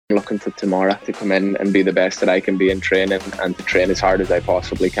looking to tomorrow to come in and be the best that I can be in training and to train as hard as I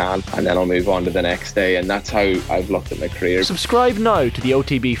possibly can, and then I'll move on to the next day. And that's how I've looked at my career. Subscribe now to the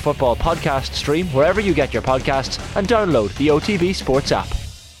OTB Football Podcast stream wherever you get your podcasts and download the OTB Sports app.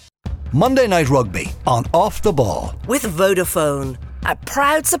 Monday Night Rugby on Off the Ball. With Vodafone, a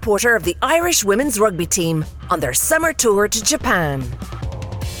proud supporter of the Irish women's rugby team on their summer tour to Japan.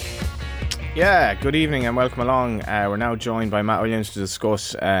 Yeah, good evening and welcome along. We're now joined by Matt Williams to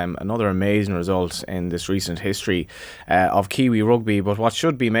discuss another amazing result in this recent history of Kiwi rugby. But what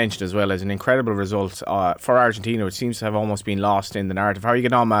should be mentioned as well is an incredible result for Argentina, which seems to have almost been lost in the narrative. How are you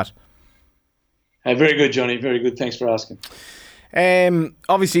getting on, Matt? Very good, Johnny. Very good. Thanks for asking.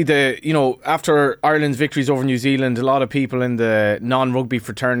 Obviously, after Ireland's victories over New Zealand, a lot of people in the non-rugby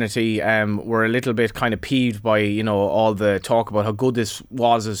fraternity were a little bit kind of peeved by all the talk about how good this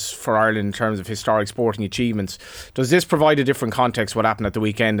was for Ireland in terms of historic sporting achievements. Does this provide a different context what happened at the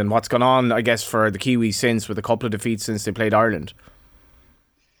weekend and what's gone on, I guess, for the Kiwis since, with a couple of defeats since they played Ireland?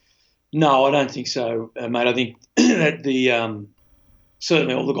 No, I don't think so, mate. I think that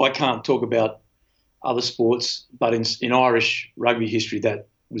certainly, look, I can't talk about other sports, but in Irish rugby history, that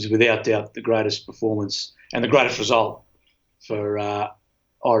was without doubt the greatest performance and the greatest result for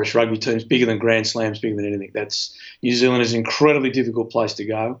Irish rugby teams, bigger than Grand Slams, bigger than anything. New Zealand is an incredibly difficult place to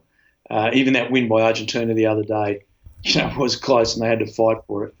go. Even that win by Argentina the other day, was close and they had to fight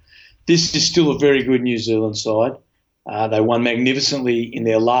for it. This is still a very good New Zealand side. They won magnificently in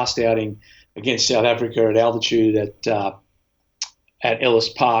their last outing against South Africa at altitude at Ellis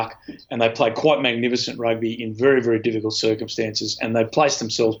Park, and they played quite magnificent rugby in very, very difficult circumstances, and they placed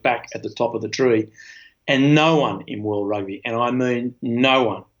themselves back at the top of the tree. And no one in world rugby, and I mean no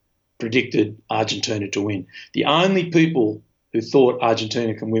one, predicted Argentina to win. The only people who thought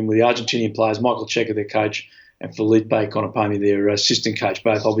Argentina can win were the Argentinian players, Michael Cheika, their coach, and Felipe Conopami, their assistant coach,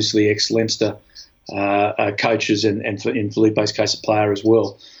 both obviously ex-Leinster coaches and in Felipe's case, a player as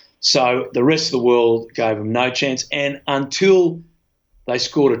well. So the rest of the world gave them no chance, and until they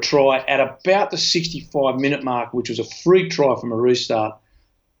scored a try at about the 65-minute mark, which was a free try from a restart,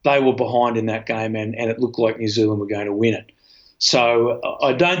 they were behind in that game, and it looked like New Zealand were going to win it. So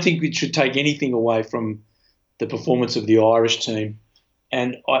I don't think it should take anything away from the performance of the Irish team.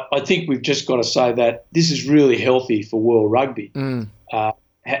 And I think we've just got to say that this is really healthy for world rugby.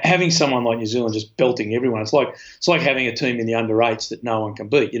 Having someone like New Zealand just belting everyone, it's like having a team in the under-8s that no one can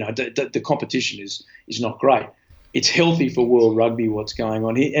beat. The competition is not great. It's healthy for world rugby what's going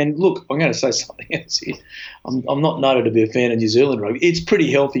on here. And look, I'm going to say something else here. I'm not noted to be a fan of New Zealand rugby. It's pretty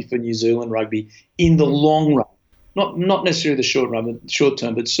healthy for New Zealand rugby in the long run. Not necessarily the short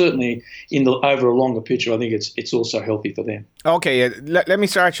term, but certainly over a longer picture, I think it's also healthy for them. Okay, let me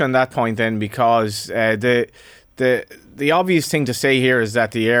start you on that point then, because the obvious thing to say here is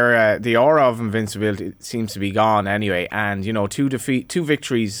that the aura of invincibility seems to be gone anyway, and two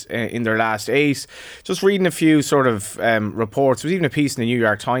victories in their last 8. Just reading a few sort of reports. There was even a piece in the New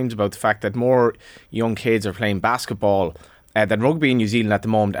York Times about the fact that more young kids are playing basketball than rugby in New Zealand at the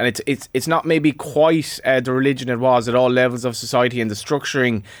moment, and it's not maybe quite the religion it was at all levels of society, and the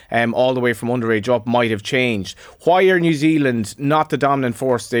structuring all the way from underage up might have changed. Why are New Zealand not the dominant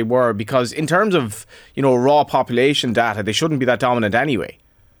force they were? Because in terms of raw population data, they shouldn't be that dominant anyway.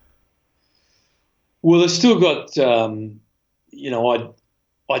 Well, they've still got I'd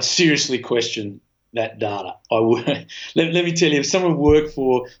seriously question that data. I would. Let me tell you, if someone worked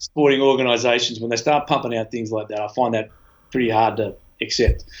for sporting organisations, when they start pumping out things like that, I find that pretty hard to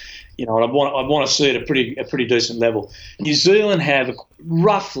accept. I'd want to see it at a pretty decent level. New Zealand have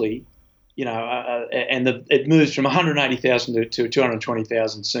roughly, it moves from 180,000 to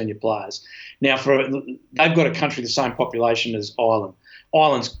 220,000 senior players. Now, they've got a country the same population as Ireland.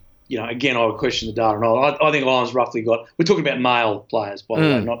 Ireland's, again, I would question the data. I think Ireland's roughly got. We're talking about male players, by the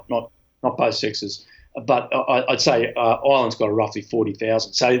way, not both sexes. But I'd say Ireland's got roughly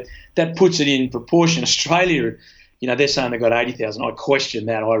 40,000. So that puts it in proportion. Australia, they're saying they've got 80,000. I question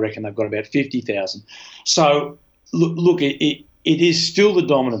that. I reckon they've got about 50,000. So, look, it is still the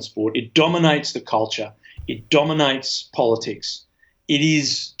dominant sport. It dominates the culture. It dominates politics. It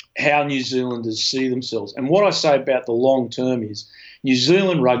is how New Zealanders see themselves. And what I say about the long term is New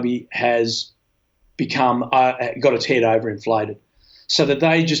Zealand rugby has become got its head overinflated, so that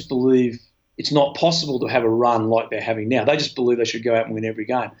they just believe it's not possible to have a run like they're having now. They just believe they should go out and win every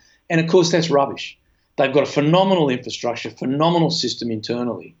game. And, of course, that's rubbish. They've got a phenomenal infrastructure, phenomenal system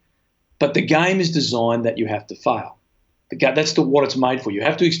internally, but the game is designed that you have to fail. That's what it's made for. You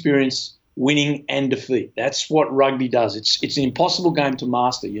have to experience winning and defeat. That's what rugby does. It's an impossible game to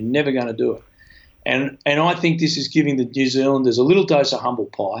master. You're never going to do it. And I think this is giving the New Zealanders a little dose of humble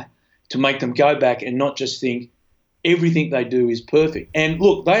pie to make them go back and not just think everything they do is perfect. And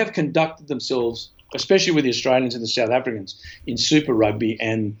look, they have conducted themselves, especially with the Australians and the South Africans, in Super Rugby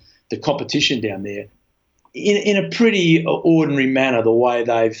and the competition down there, in a pretty ordinary manner, the way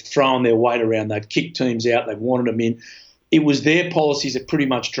they've thrown their weight around. They've kicked teams out. They've wanted them in. It was their policies that pretty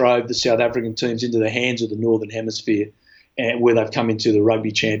much drove the South African teams into the hands of the Northern Hemisphere, where they've come into the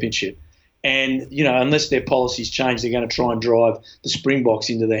Rugby Championship. And, unless their policies change, they're going to try and drive the Springboks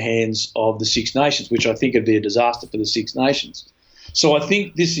into the hands of the Six Nations, which I think would be a disaster for the Six Nations. So I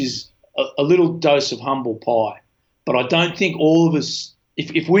think this is a little dose of humble pie. But I don't think all of us,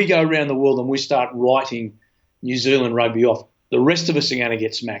 if we go around the world and we start writing New Zealand rugby off, the rest of us are going to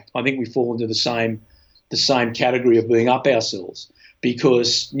get smacked. I think we fall into the same category of being up ourselves,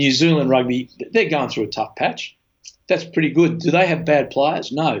 because New Zealand rugby, they're going through a tough patch. That's pretty good. Do they have bad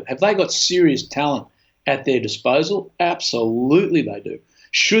players? No. Have they got serious talent at their disposal? Absolutely they do.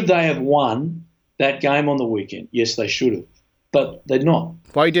 Should they have won that game on the weekend? Yes, they should have. But they're not.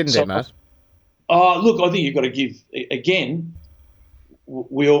 Why didn't they, Matt? Look, I think you've got to give, again,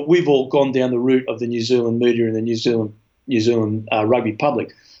 we've all gone down the route of the New Zealand media and the New Zealand rugby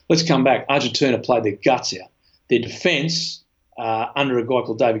public. Let's come back. Argentina played their guts out. Their defence, under a guy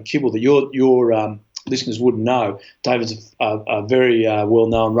called David Kibble, that your listeners wouldn't know. David's a very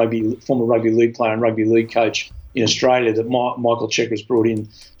well-known former rugby league player and rugby league coach in Australia that Michael Cheika has brought in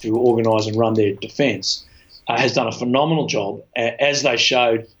to organise and run their defence. Has done a phenomenal job, as they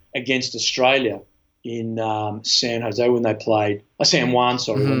showed against Australia in San Jose when they played, San Juan,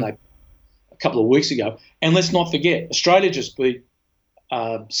 when they a couple of weeks ago. And let's not forget, Australia just beat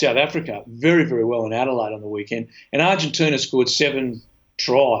South Africa very, very well in Adelaide on the weekend, and Argentina scored 7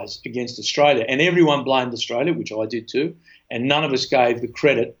 tries against Australia, and everyone blamed Australia, which I did too, and none of us gave the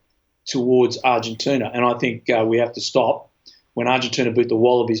credit towards Argentina. And I think we have to stop when Argentina beat the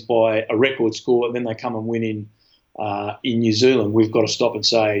Wallabies by a record score, and then they come and win in New Zealand. We've got to stop and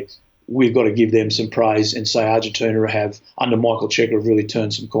say we've got to give them some praise and say Argentina have, under Michael Cheika, have really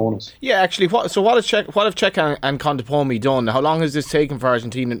turned some corners. Yeah, actually, what have Cheika and Contepomi done? How long has this taken for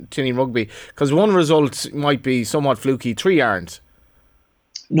Argentinian rugby? Because one result might be somewhat fluky, 3 aren't.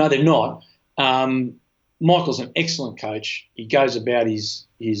 No, they're not. Michael's an excellent coach. He goes about his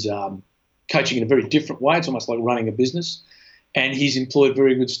coaching in a very different way. It's almost like running a business. And he's employed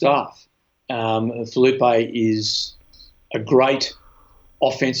very good staff. Felipe is a great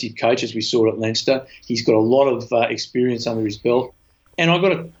offensive coach, as we saw at Leinster. He's got a lot of experience under his belt. And I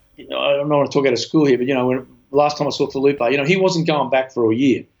don't want to talk out of school here, but, when last time I saw Felipe, he wasn't going back for a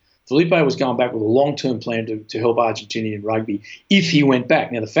year. Felipe was going back with a long-term plan to help Argentinian rugby if he went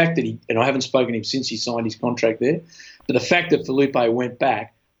back. Now, the fact that and I haven't spoken to him since he signed his contract there, but the fact that Felipe went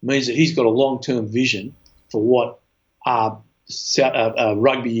back means that he's got a long-term vision for what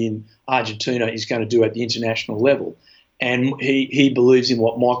rugby in Argentina is going to do at the international level. And he believes in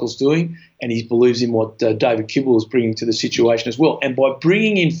what Michael's doing, and he believes in what David Kibble is bringing to the situation as well. And by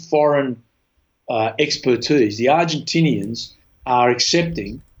bringing in foreign expertise, the Argentinians are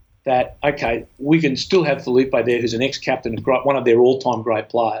accepting that, okay, we can still have Felipe there, who's an ex-captain, one of their all-time great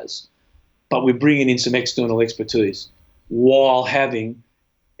players, but we're bringing in some external expertise while having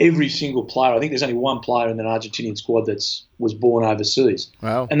every single player. I think there's only one player in an Argentinian squad was born overseas.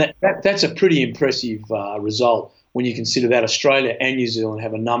 Wow. And that's a pretty impressive result when you consider that Australia and New Zealand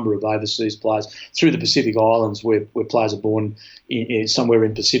have a number of overseas players through the Pacific Islands where players are born somewhere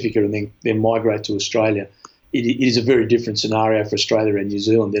in Pacifica and then migrate to Australia. It is a very different scenario for Australia and New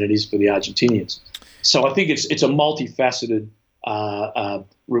Zealand than it is for the Argentinians. So I think it's a multifaceted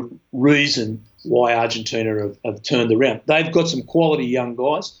reason why Argentina have turned around. They've got some quality young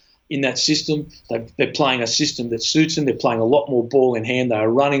guys in that system. They're playing a system that suits them. They're playing a lot more ball in hand. They are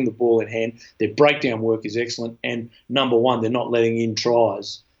running the ball in hand. Their breakdown work is excellent. And number one, they're not letting in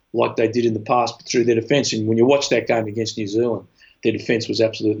tries like they did in the past through their defence. And when you watch that game against New Zealand, their defence was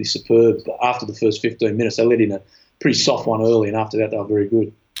absolutely superb. After the first 15 minutes, they let in a pretty soft one early, and after that, they were very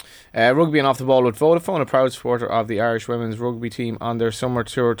good. Rugby and Off the Ball with Vodafone, a proud supporter of the Irish women's rugby team on their summer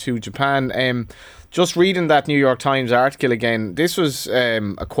tour to Japan. Just reading that New York Times article again, this was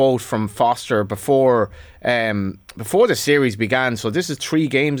a quote from Foster before the series began. So this is 3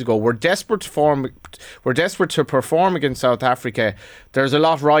 games ago. We're desperate to perform against South Africa. There's a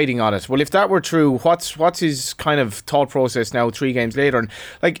lot riding on it. Well, if that were true, what's his kind of thought process now 3 games later? And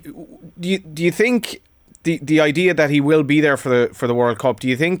like, do you think the idea that he will be there for the World Cup, do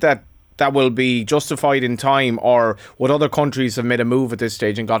you think that will be justified in time, or would other countries have made a move at this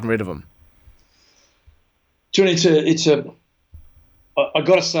stage and gotten rid of him? John, it's I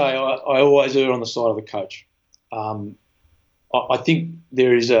got to say, I always err on the side of the coach. I think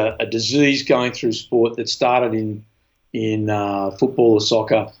there is a disease going through sport that started in football or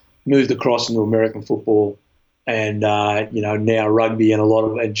soccer, moved across into American football, and now rugby and a lot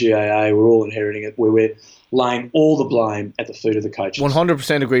of GAA. We're all inheriting it, where we're laying all the blame at the feet of the coaches.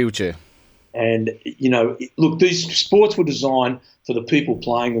 100% agree with you. And look, these sports were designed for the people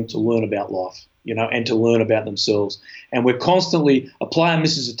playing them to learn about life, and to learn about themselves. And we're constantly, a player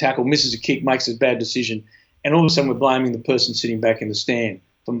misses a tackle, misses a kick, makes a bad decision, and all of a sudden we're blaming the person sitting back in the stand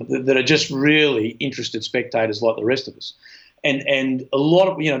that are just really interested spectators like the rest of us. And a lot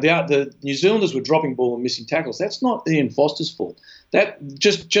of, the New Zealanders were dropping ball and missing tackles. That's not Ian Foster's fault. That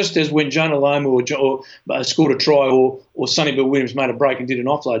just as when Jonah Lomu or scored a try or Sonny Bill Williams made a break and did an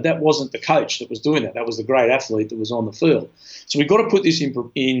offload, that wasn't the coach that was doing that. That was the great athlete that was on the field. So we've got to put this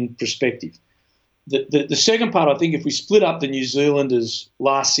in perspective. The second part, I think, if we split up the New Zealanders'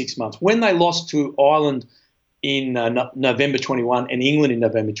 last 6 months, when they lost to Ireland in November 21 and England in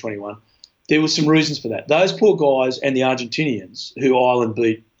November 21, there were some reasons for that. Those poor guys and the Argentinians, who Ireland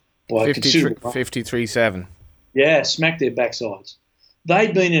beat by 53-7. Yeah, smacked their backsides.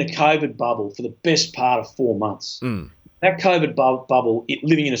 They'd been in a COVID bubble for the best part of 4 months. That COVID bubble,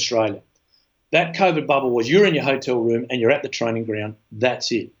 living in Australia, that COVID bubble was you're in your hotel room and you're at the training ground.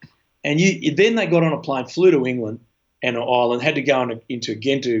 That's it. And then they got on a plane, flew to England and Ireland, had to go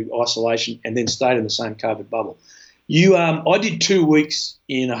into isolation and then stayed in the same COVID bubble. I did 2 weeks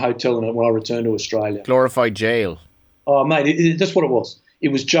in a hotel when I returned to Australia. Glorified jail. Oh, mate, that's what it was. It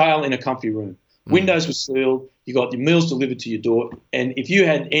was jail in a comfy room. Windows were sealed. You got your meals delivered to your door. And if you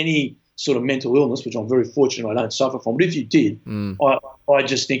had any sort of mental illness, which I'm very fortunate I don't suffer from, but if you did, I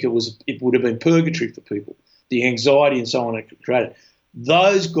just think it would have been purgatory for people. The anxiety and so on it created.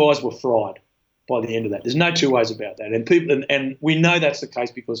 Those guys were fried by the end of that. There's no two ways about that. And we know that's the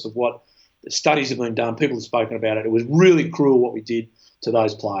case because of what the studies have been done. People have spoken about it. It was really cruel what we did to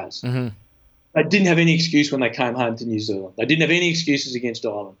those players. They didn't have any excuse when they came home to New Zealand. They didn't have any excuses against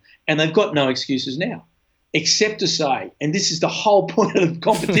Ireland. And they've got no excuses now, except to say, and this is the whole point of the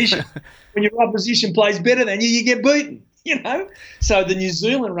competition, when your opposition plays better than you, you get beaten, So the New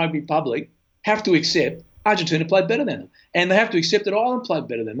Zealand rugby public have to accept Argentina played better than them. And they have to accept that Ireland played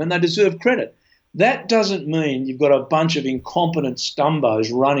better than them, and they deserve credit. That doesn't mean you've got a bunch of incompetent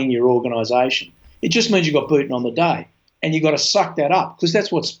stumbos running your organisation. It just means you got beaten on the day, and you've got to suck that up because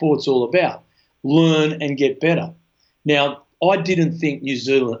that's what sport's all about. Learn and get better. Now, I didn't think New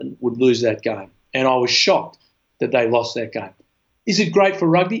Zealand would lose that game, and I was shocked that they lost that game. Is it great for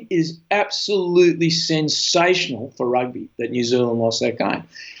rugby? It is absolutely sensational for rugby that New Zealand lost that game.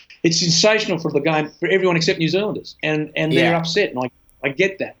 It's sensational for the game for everyone except New Zealanders, and they're upset, and I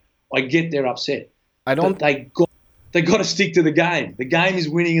get that. I get they're upset. But they got to stick to the game. The game is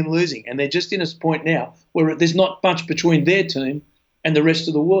winning and losing, and they're just in a point now where there's not much between their team and the rest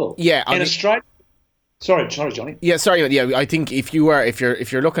of the world. Yeah, Australia. Sorry, Johnny. Yeah, sorry. Yeah, I think if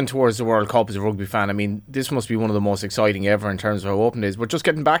you're looking towards the World Cup as a rugby fan, I mean, this must be one of the most exciting ever in terms of how open it is. But just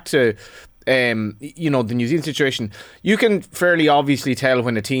getting back to, the New Zealand situation, you can fairly obviously tell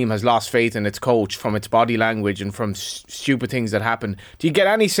when a team has lost faith in its coach from its body language and from stupid things that happen. Do you get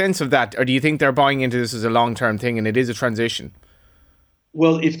any sense of that, or do you think they're buying into this as a long-term thing and it is a transition?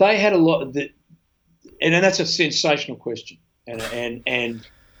 Well, if they had a lot of the, and that's a sensational question, and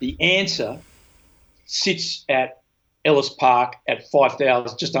the answer sits at Ellis Park at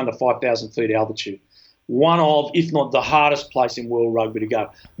 5,000, just under 5,000 feet altitude. One of, if not the hardest place in world rugby to go.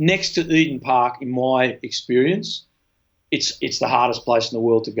 Next to Eden Park, in my experience, it's the hardest place in the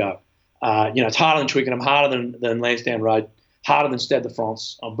world to go. It's harder than Twickenham, harder than Lansdowne Road, harder than Stade de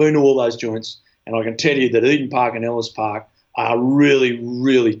France. I've been to all those joints, and I can tell you that Eden Park and Ellis Park are really,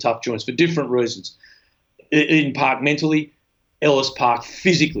 really tough joints for different reasons. Eden Park mentally, Ellis Park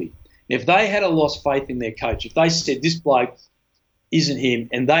physically. If they had lost faith in their coach, if they said this bloke isn't him,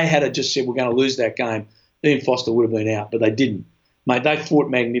 and they had just said we're going to lose that game, Ian Foster would have been out, but they didn't. Mate, they fought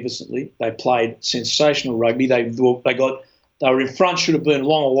magnificently. They played sensational rugby. They were in front, should have been a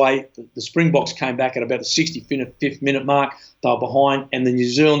long away. The Springboks came back at about the 65th minute mark. They were behind, and the New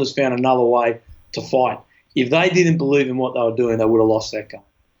Zealanders found another way to fight. If they didn't believe in what they were doing, they would have lost that game.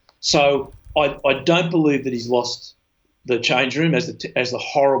 So I don't believe that he's lost the change room, as the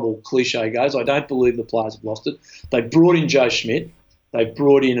horrible cliche goes. I don't believe the players have lost it. They brought in Joe Schmidt. They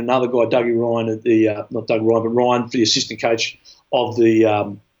brought in another guy, Dougie Ryan, not Doug Ryan, but Ryan, for the assistant coach of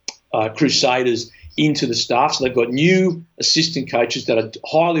the Crusaders, into the staff. So they've got new assistant coaches that are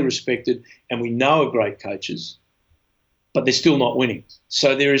highly respected and we know are great coaches, but they're still not winning.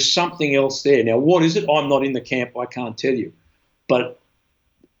 So there is something else there. Now, what is it? I'm not in the camp. I can't tell you. But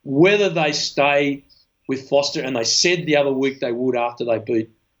Whether they stay with Foster, and they said the other week they would after they beat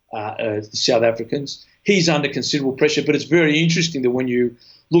the South Africans, he's under considerable pressure. But it's very interesting that when you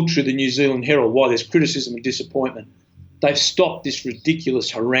look through the New Zealand Herald, why there's criticism and disappointment, they've stopped this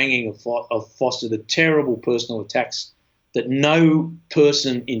ridiculous haranguing of Foster, the terrible personal attacks that no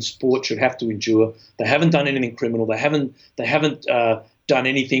person in sport should have to endure. They haven't done anything criminal. They haven't done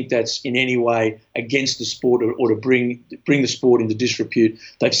anything that's in any way against the sport or to bring the sport into disrepute.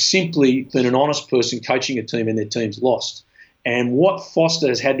 They've simply been an honest person coaching a team, and their team's lost. And what Foster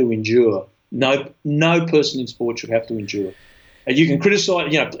has had to endure, no person in sport should have to endure. And you can criticise,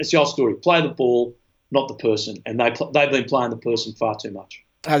 it's the old story: play the ball, not the person. And they've been playing the person far too much.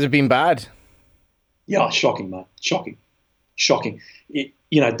 Has it been bad? Yeah, shocking, mate. Shocking. I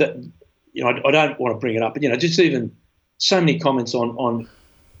don't want to bring it up, but just even so many comments on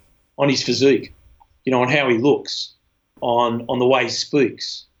his physique, on how he looks, on the way he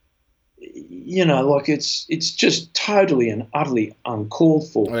speaks. It's just totally and utterly uncalled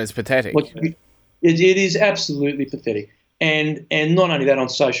for. Well, it's pathetic. It is absolutely pathetic. And not only that, on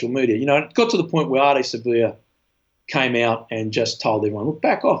social media, it got to the point where Ardie Savea came out and just told everyone, look,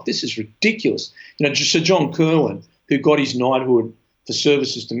 back off, this is ridiculous. Sir John Kirwan, who got his knighthood for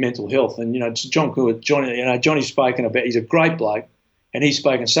services to mental health, and Sir John Kirwan, Johnny's spoken about, he's a great bloke, and he's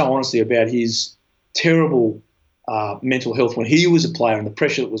spoken so honestly about his terrible mental health when he was a player and the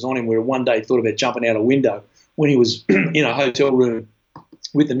pressure that was on him, where one day he thought about jumping out a window when he was in a hotel room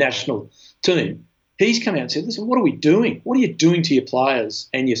with the national team. He's come out and said, listen, what are we doing? What are you doing to your players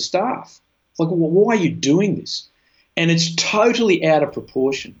and your staff? Like, why are you doing this? And it's totally out of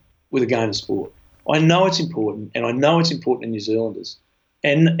proportion with a game of sport. I know it's important, and I know it's important in New Zealanders,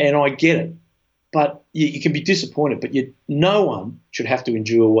 and I get it. But you can be disappointed, but no one should have to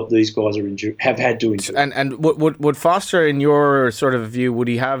endure what these guys have had to endure. And would Foster, in your sort of view, would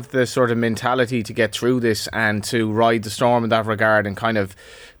he have the sort of mentality to get through this and to ride the storm in that regard and kind of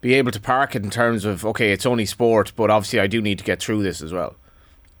be able to park it in terms of, okay, it's only sport, but obviously I do need to get through this as well?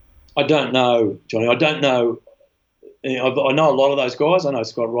 I don't know, Johnny. I don't know. I know a lot of those guys. I know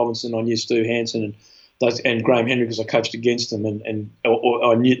Scott Robinson. I knew Stu Hansen and Graham Henry because I coached against them, and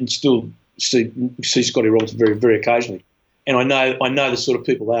I knew and still see Scotty Robinson very, very occasionally. And I know the sort of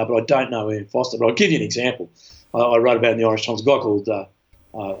people they are, but I don't know Ian Foster. But I'll give you an example. I wrote about in the Irish Times. A guy called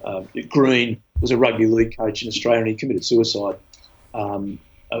Green was a rugby league coach in Australia, and he committed suicide only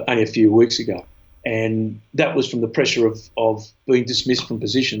a few weeks ago. And that was from the pressure of being dismissed from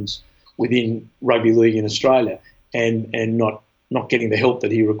positions within rugby league in Australia and not getting the help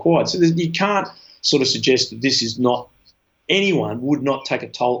that he required. So you can't sort of suggest that this is not, anyone would not take a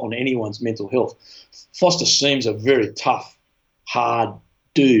toll on anyone's mental health. Foster seems a very tough, hard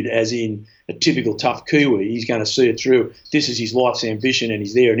dude, as in a typical tough Kiwi. He's going to see it through. This is his life's ambition, and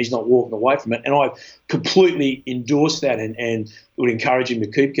he's there, and he's not walking away from it. And I completely endorse that and would encourage him to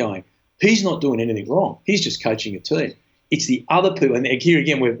keep going. He's not doing anything wrong. He's just coaching a team. It's the other people, and here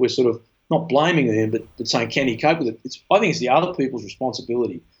again we're sort of not blaming them, but saying, can he cope with it? I think it's the other people's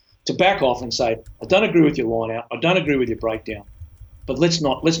responsibility to back off and say, I don't agree with your line out, I don't agree with your breakdown, but let's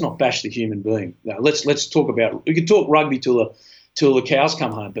not bash the human being. No, let's talk about, we can talk rugby till the cows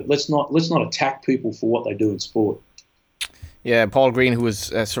come home, but let's not attack people for what they do in sport. Yeah, Paul Green, who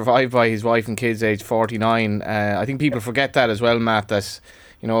was survived by his wife and kids, aged 49. I think people forget that as well, Matt. That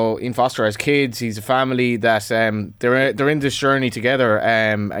Ian Foster has kids, he's a family, that they're in this journey together,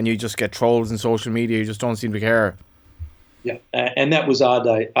 and you just get trolls on social media who just don't seem to care. Yeah, and that was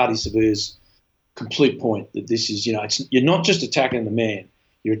Ardie Savea's complete point, that this is, you're not just attacking the man,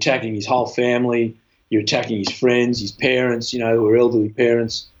 you're attacking his whole family, you're attacking his friends, his parents, who are elderly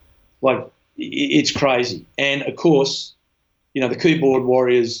parents. Like, it's crazy. And of course, the keyboard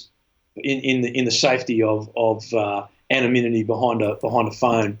warriors in the safety of anonymity behind a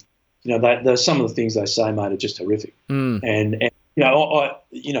phone, some of the things they say, mate, are just horrific. And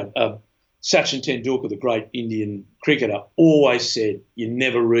Sachin Tendulkar, the great Indian cricketer, always said, you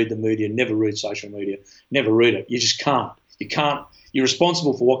never read the media, never read social media, never read it. You just can't. You can't. You're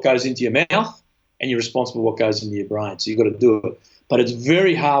responsible for what goes into your mouth, and you're responsible for what goes into your brain. So you've got to do it. But it's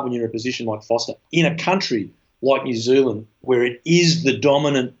very hard when you're in a position like Foster, in a country like New Zealand, where it is the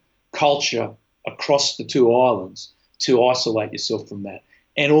dominant culture across the two islands, to isolate yourself from that.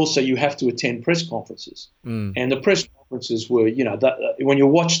 And also you have to attend press conferences. And the press conferences were, when you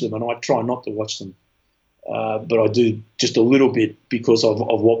watch them, and I try not to watch them, but I do just a little bit because of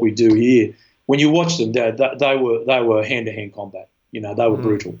what we do here. When you watch them, they were hand-to-hand combat. They were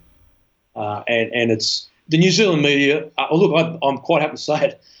brutal. And it's the New Zealand media. Look, I'm quite happy to say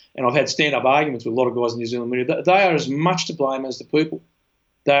it, and I've had stand-up arguments with a lot of guys in New Zealand media. They are as much to blame as the people.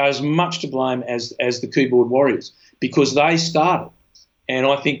 They are as much to blame as the keyboard warriors, because they started. And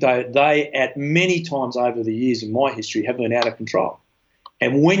I think they at many times over the years in my history have been out of control.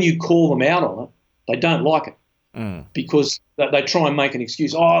 And when you call them out on it, they don't like it because they try and make an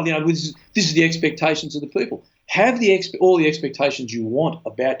excuse. Oh, this is the expectations of the people. Have all the expectations you want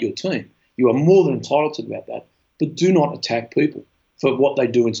about your team. You are more than entitled to about that, but do not attack people for what they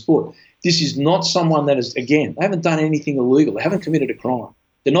do in sport. This is not someone that is, again, they haven't done anything illegal. They haven't committed a crime.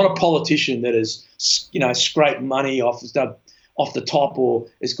 They're not a politician that has, scraped money off the top or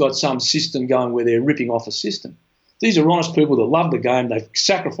has got some system going where they're ripping off a system. These are honest people that love the game. They've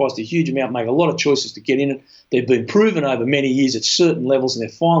sacrificed a huge amount, make a lot of choices to get in it. They've been proven over many years at certain levels, and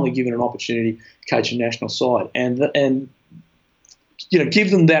they're finally given an opportunity to coach a national side. And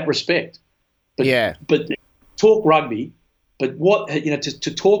give them that respect. But talk rugby. But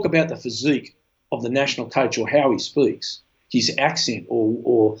to talk about the physique of the national coach or how he speaks, his accent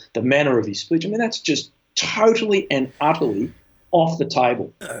or the manner of his speech, I mean, that's just totally and utterly off the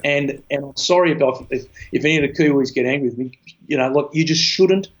table. And I'm sorry if any of the Kiwis get angry with me. Look, you just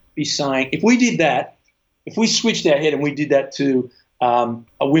shouldn't be saying, if we did that, if we switched our head and we did that to a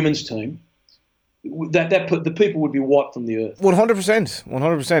women's team, the people would be wiped from the earth.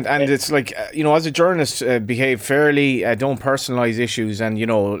 100%. And it's like, as a journalist, behave fairly, don't personalise issues, and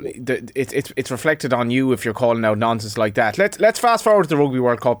it's reflected on you if you're calling out nonsense like that. Let's fast forward to the Rugby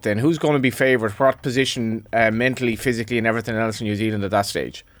World Cup then. Who's going to be favoured? What position mentally, physically and everything else in New Zealand at that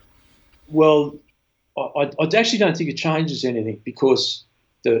stage? Well, I actually don't think it changes anything, because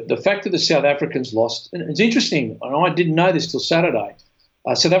the fact that the South Africans lost, and it's interesting, and I didn't know this till Saturday,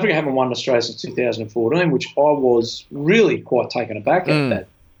 South Africa haven't won Australia since 2014, which I was really quite taken aback at that.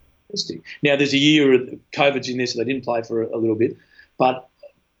 Now, there's a year of COVID's in there, so they didn't play for a little bit, but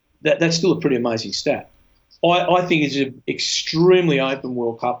that's still a pretty amazing stat. I think it's an extremely open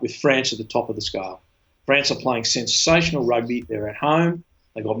World Cup with France at the top of the scale. France are playing sensational rugby. They're at home.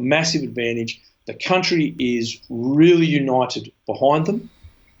 They've got massive advantage. The country is really united behind them.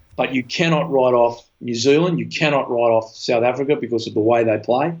 But you cannot write off New Zealand. You cannot write off South Africa because of the way they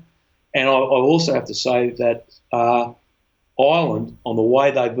play. And I also have to say that Ireland, on the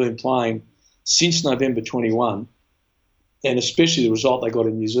way they've been playing since November 21, and especially the result they got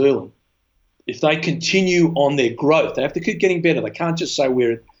in New Zealand, if they continue on their growth, they have to keep getting better. They can't just say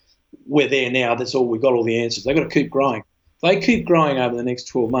we're there now, that's all, we've got all the answers. They've got to keep growing. If they keep growing over the next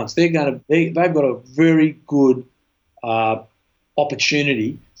 12 months, they've got a very good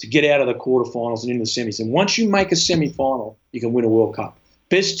opportunity to get out of the quarterfinals and into the semis. And once you make a semi-final, you can win a World Cup.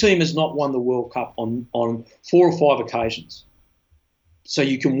 Best team has not won the World Cup on 4 or 5 occasions. So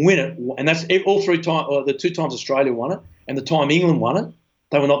you can win it, and that's all 3 times. The 2 times Australia won it, and the time England won it,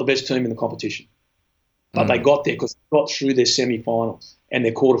 they were not the best team in the competition. But they got there because they got through their semi-finals and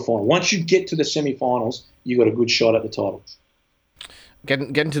their quarterfinal. Once you get to the semi-finals, you got a good shot at the title.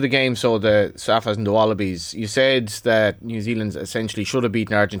 Getting to the game, so the Saffas and the Wallabies, you said that New Zealand essentially should have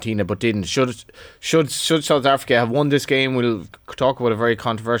beaten Argentina but didn't. Should South Africa have won this game? We'll talk about a very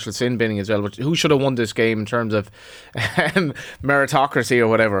controversial sin binning as well, but who should have won this game in terms of meritocracy or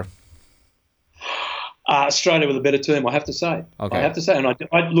whatever? Australia were the better team, I have to say. Okay. I have to say, and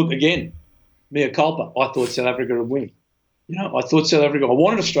I look again, mea culpa, I thought South Africa would win. I thought South Africa, I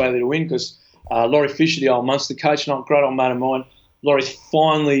wanted Australia to win because Laurie Fisher, the old Munster coach, not a great old mate of mine, Laurie's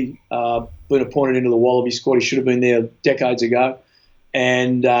finally been appointed into the Wallaby squad. He should have been there decades ago,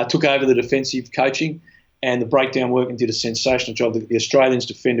 and took over the defensive coaching and the breakdown work and did a sensational job. The Australians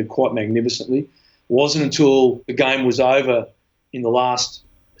defended quite magnificently. It wasn't until the game was over in the last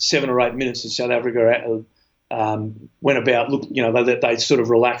 7 or 8 minutes that South Africa went about. They sort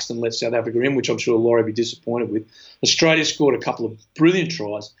of relaxed and let South Africa in, which I'm sure Laurie would be disappointed with. Australia scored a couple of brilliant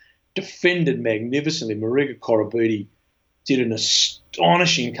tries, defended magnificently. Mariga Koroibete did an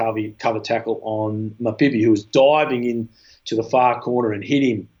astonishing cover tackle on Mapipi, who was diving into the far corner and hit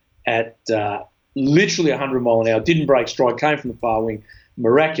him at literally 100 mile an hour. Didn't break stride, came from the far wing,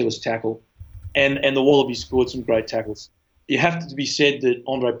 miraculous tackle, and the Wallabies scored some great tackles. You have to be said that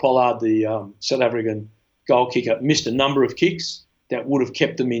Andre Pollard, the South African goal kicker, missed a number of kicks that would have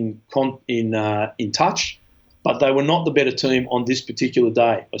kept them in touch, but they were not the better team on this particular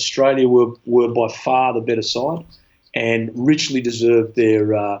day. Australia were by far the better side, and richly deserved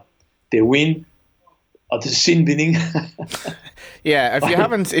their win. The sin binning. Yeah,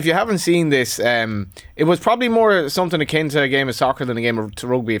 if you haven't seen this, it was probably more something akin to a game of soccer than a game of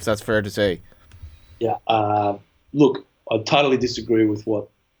rugby, if that's fair to say. Yeah. Look, I totally disagree with what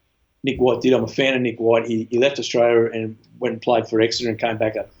Nick White did. I'm a fan of Nick White. He left Australia and went and played for Exeter and came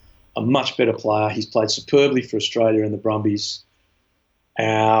back a much better player. He's played superbly for Australia and the Brumbies.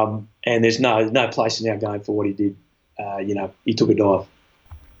 And there's no place in our game for what he did. He took a dive,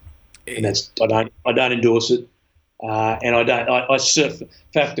 and I don't endorse it. And I surfed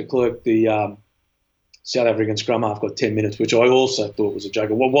Faf de Klerk, the South African scrum half, got 10 minutes, which I also thought was a joke.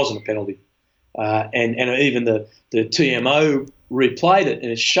 It wasn't a penalty. And even the TMO replayed it,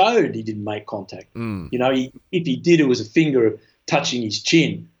 and it showed he didn't make contact. If he did, it was a finger touching his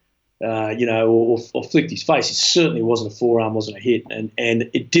chin, or flicked his face. It certainly wasn't a forearm, wasn't a hit, and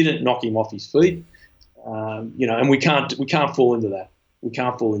it didn't knock him off his feet. And we can't fall into that. We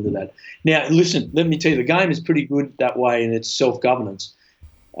can't fall into that. Now, listen, let me tell you, the game is pretty good that way in its self-governance.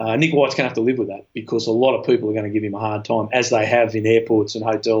 Nick White's going to have to live with that because a lot of people are going to give him a hard time, as they have in airports and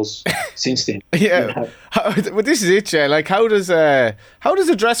hotels since then. Yeah, but this is it, Jay. Like, how does a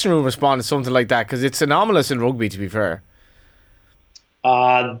dressing room respond to something like that? Because it's anomalous in rugby, to be fair.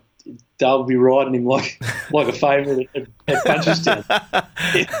 They'll be riding him like a favourite at Punchestown.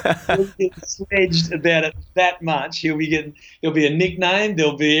 He'll get sledged about it that much. There'll be a nickname.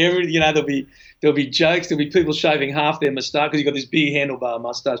 There'll be there'll be jokes. There'll be people shaving half their moustache because he's got this big handlebar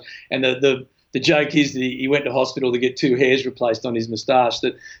moustache. And the joke is that he went to hospital to get 2 hairs replaced on his moustache.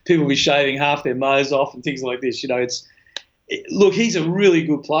 That people will be shaving half their mows off and things like this. Look, he's a really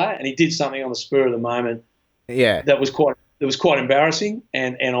good player, and he did something on the spur of the moment. Yeah, that was quite embarrassing.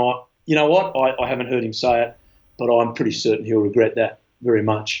 And you know what? I haven't heard him say it, but I'm pretty certain he'll regret that very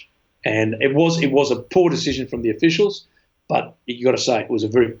much. And it was a poor decision from the officials, but you got to say it was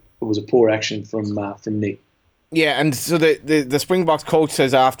a poor action from Nick. Yeah, and so the Springboks coach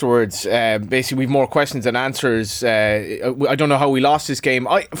says afterwards, basically we've more questions than answers. I don't know how we lost this game.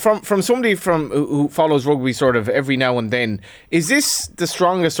 From somebody who follows rugby sort of every now and then, is this the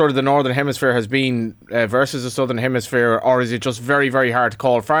strongest sort of the Northern Hemisphere has been versus the Southern Hemisphere, or is it just very, very hard to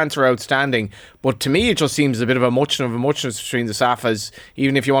call? France are outstanding, but to me it just seems a bit of a muchness between the Safas,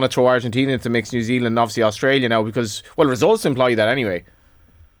 even if you want to throw Argentina into the mix, New Zealand, obviously Australia now, because, well, results imply that anyway.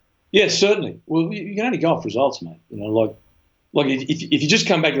 Yes, certainly. Well, you can only go off results, mate. If you just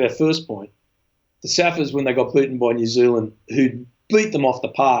come back to that first point, the Saffers, when they got beaten by New Zealand, who beat them off the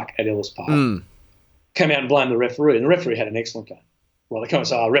park at Ellis Park, came out and blamed the referee, and the referee had an excellent game. Well, they come and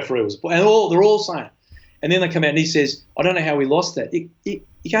say, referee was... And they're all saying it. And then they come out and he says, I don't know how we lost that. You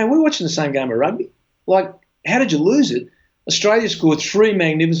go, we're watching the same game of rugby. Like, how did you lose it? Australia scored 3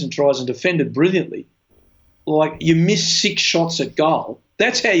 magnificent tries and defended brilliantly. Like, you missed 6 shots at goal.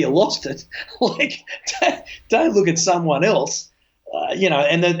 That's how you lost it. Like, don't look at someone else, but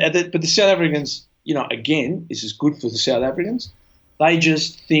the South Africans, again, this is good for the South Africans. They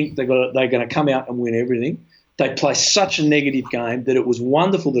just think they're going to come out and win everything. They play such a negative game that it was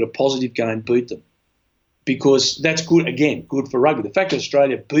wonderful that a positive game beat them, because that's good. Again, good for rugby. The fact that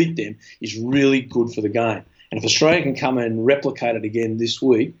Australia beat them is really good for the game. And if Australia can come and replicate it again this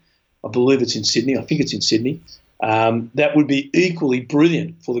week, I believe it's in Sydney. I think it's in Sydney. That would be equally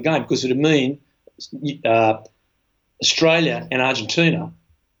brilliant for the game, because it would mean Australia and Argentina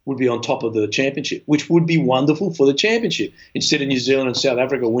would be on top of the championship, which would be wonderful for the championship, instead of New Zealand and South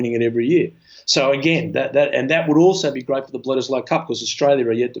Africa winning it every year. So again, that would also be great for the Bledisloe Cup, because Australia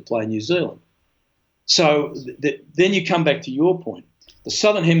are yet to play New Zealand. So then you come back to your point. The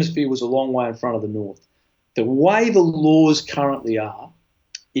Southern Hemisphere was a long way in front of the North. The way the laws currently are,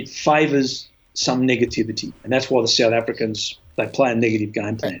 it favours some negativity, and that's why the South Africans, they play a negative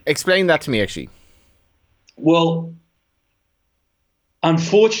game plan. Explain that to me, actually. Well,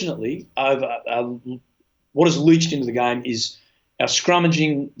 unfortunately, what has leached into the game is our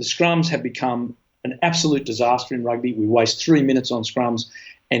scrummaging. The scrums have become an absolute disaster in rugby. We waste 3 minutes on scrums,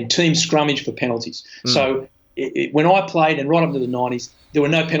 and teams scrummage for penalties. So when I played, and right up to the 90s, there were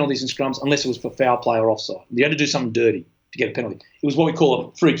no penalties in scrums unless it was for foul play or offside. You had to do something dirty to get a penalty. It was what we call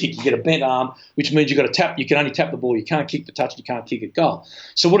a free kick. You get a bent arm, which means you can only tap the ball. You can't kick the touch. You can't kick it goal.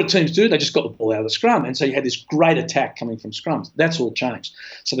 So what do teams do? They just got the ball out of the scrum, and so you had this great attack coming from scrums. That's all changed.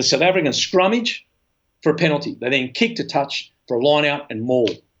 So the South Africans scrummage for a penalty. They then kick to touch for a line out and maul.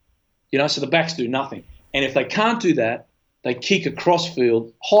 So the backs do nothing. And if they can't do that, they kick across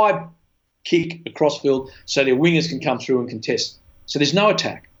field, high kick across field, so their wingers can come through and contest. So there's no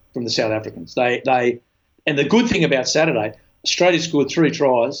attack from the South Africans. And the good thing about Saturday, Australia scored 3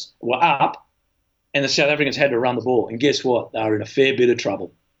 tries, were up, and the South Africans had to run the ball. And guess what? They were in a fair bit of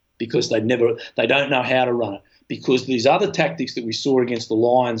trouble, because they don't know how to run it. Because these other tactics that we saw against the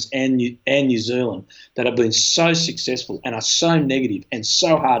Lions and New Zealand that have been so successful and are so negative and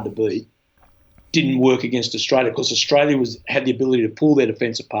so hard to beat didn't work against Australia, because Australia had the ability to pull their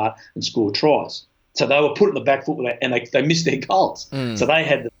defence apart and score tries. So they were put in the back foot with that, and they missed their goals. So they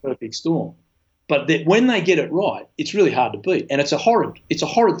had the perfect storm. But when they get it right, it's really hard to beat, and it's a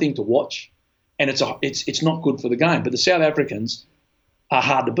horrid thing to watch, and it's not good for the game. But the South Africans are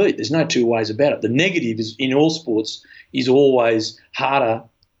hard to beat. There's no two ways about it. The negative is in all sports is always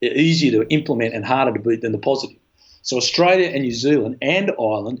easier to implement and harder to beat than the positive. So Australia and New Zealand and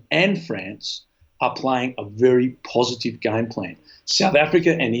Ireland and France are playing a very positive game plan. South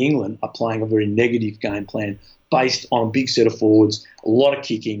Africa and England are playing a very negative game plan based on a big set of forwards, a lot of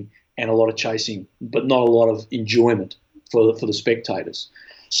kicking and a lot of chasing, but not a lot of enjoyment for the spectators.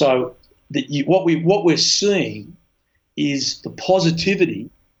 So what we're seeing is the positivity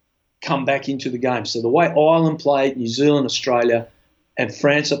come back into the game. So the way Ireland played, New Zealand, Australia and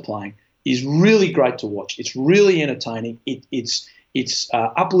France are playing is really great to watch. It's really entertaining. It's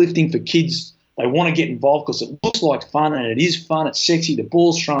uplifting for kids. They want to get involved because it looks like fun, and it is fun. It's sexy. The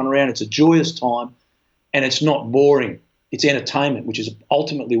ball's thrown around. It's a joyous time, and it's not boring. It's entertainment, which is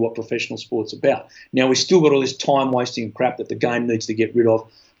ultimately what professional sport's about. Now, we've still got all this time-wasting crap that the game needs to get rid of,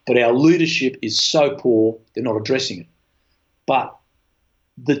 but our leadership is so poor, they're not addressing it. But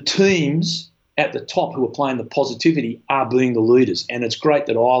the teams at the top who are playing the positivity are being the leaders, and it's great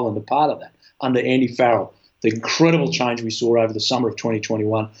that Ireland are part of that under Andy Farrell. The incredible change we saw over the summer of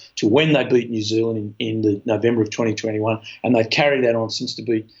 2021 to when they beat New Zealand in the November of 2021, and they've carried that on since to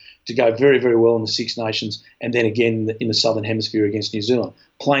go very, very well in the Six Nations and then again in the Southern Hemisphere against New Zealand,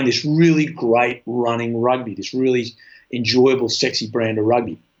 playing this really great running rugby, this really enjoyable, sexy brand of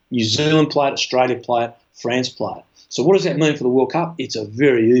rugby. New Zealand play it, Australia play it, France play it. So what does that mean for the World Cup? It's a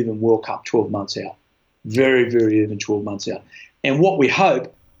very even World Cup 12 months out. Very, very even 12 months out. And what we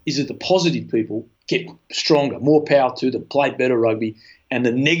hope is that the positive people get stronger, more power to them, play better rugby, and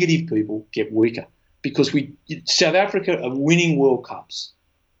the negative people get weaker. Because South Africa are winning World Cups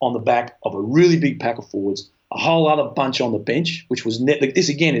on the back of a really big pack of forwards, a whole other bunch on the bench, which was this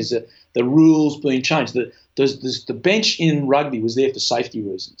again is the rules being changed. The bench in rugby was there for safety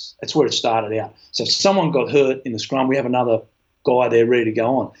reasons. That's where it started out. So if someone got hurt in the scrum, we have another guy there ready to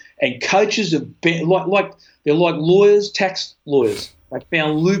go on. And coaches have been they're like lawyers, tax lawyers. They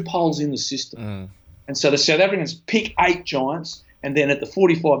found loopholes in the system. And so the South Africans pick 8 giants, and then at the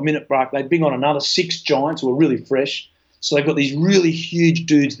 45-minute mark, they bring on another 6 giants who are really fresh. So they've got these really huge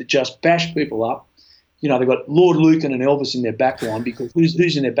dudes that just bash people up. You know, they've got Lord Lucan and Elvis in their back line because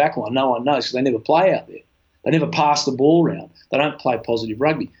who's in their back line? No one knows because they never play out there. They never pass the ball around. They don't play positive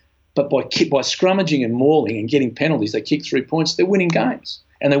rugby. But by scrummaging and mauling and getting penalties, they kick 3 points, they're winning games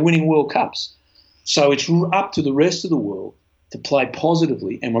and they're winning World Cups. So it's up to the rest of the world to play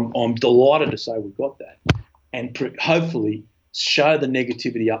positively, and I'm delighted to say we've got that, and hopefully show the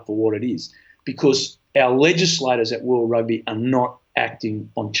negativity up for what it is, because our legislators at World Rugby are not acting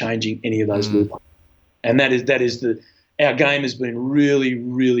on changing any of those loopholes. And our game has been really,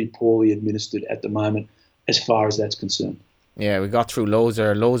 really poorly administered at the moment as far as that's concerned. Yeah, we got through loads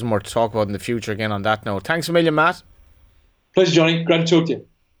more to talk about in the future again on that note. Thanks a million, Matt. Pleasure, Johnny. Great to talk to you.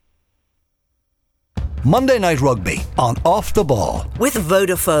 Monday Night Rugby on Off the Ball. With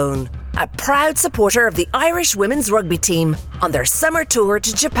Vodafone, a proud supporter of the Irish women's rugby team on their summer tour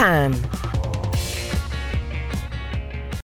to Japan.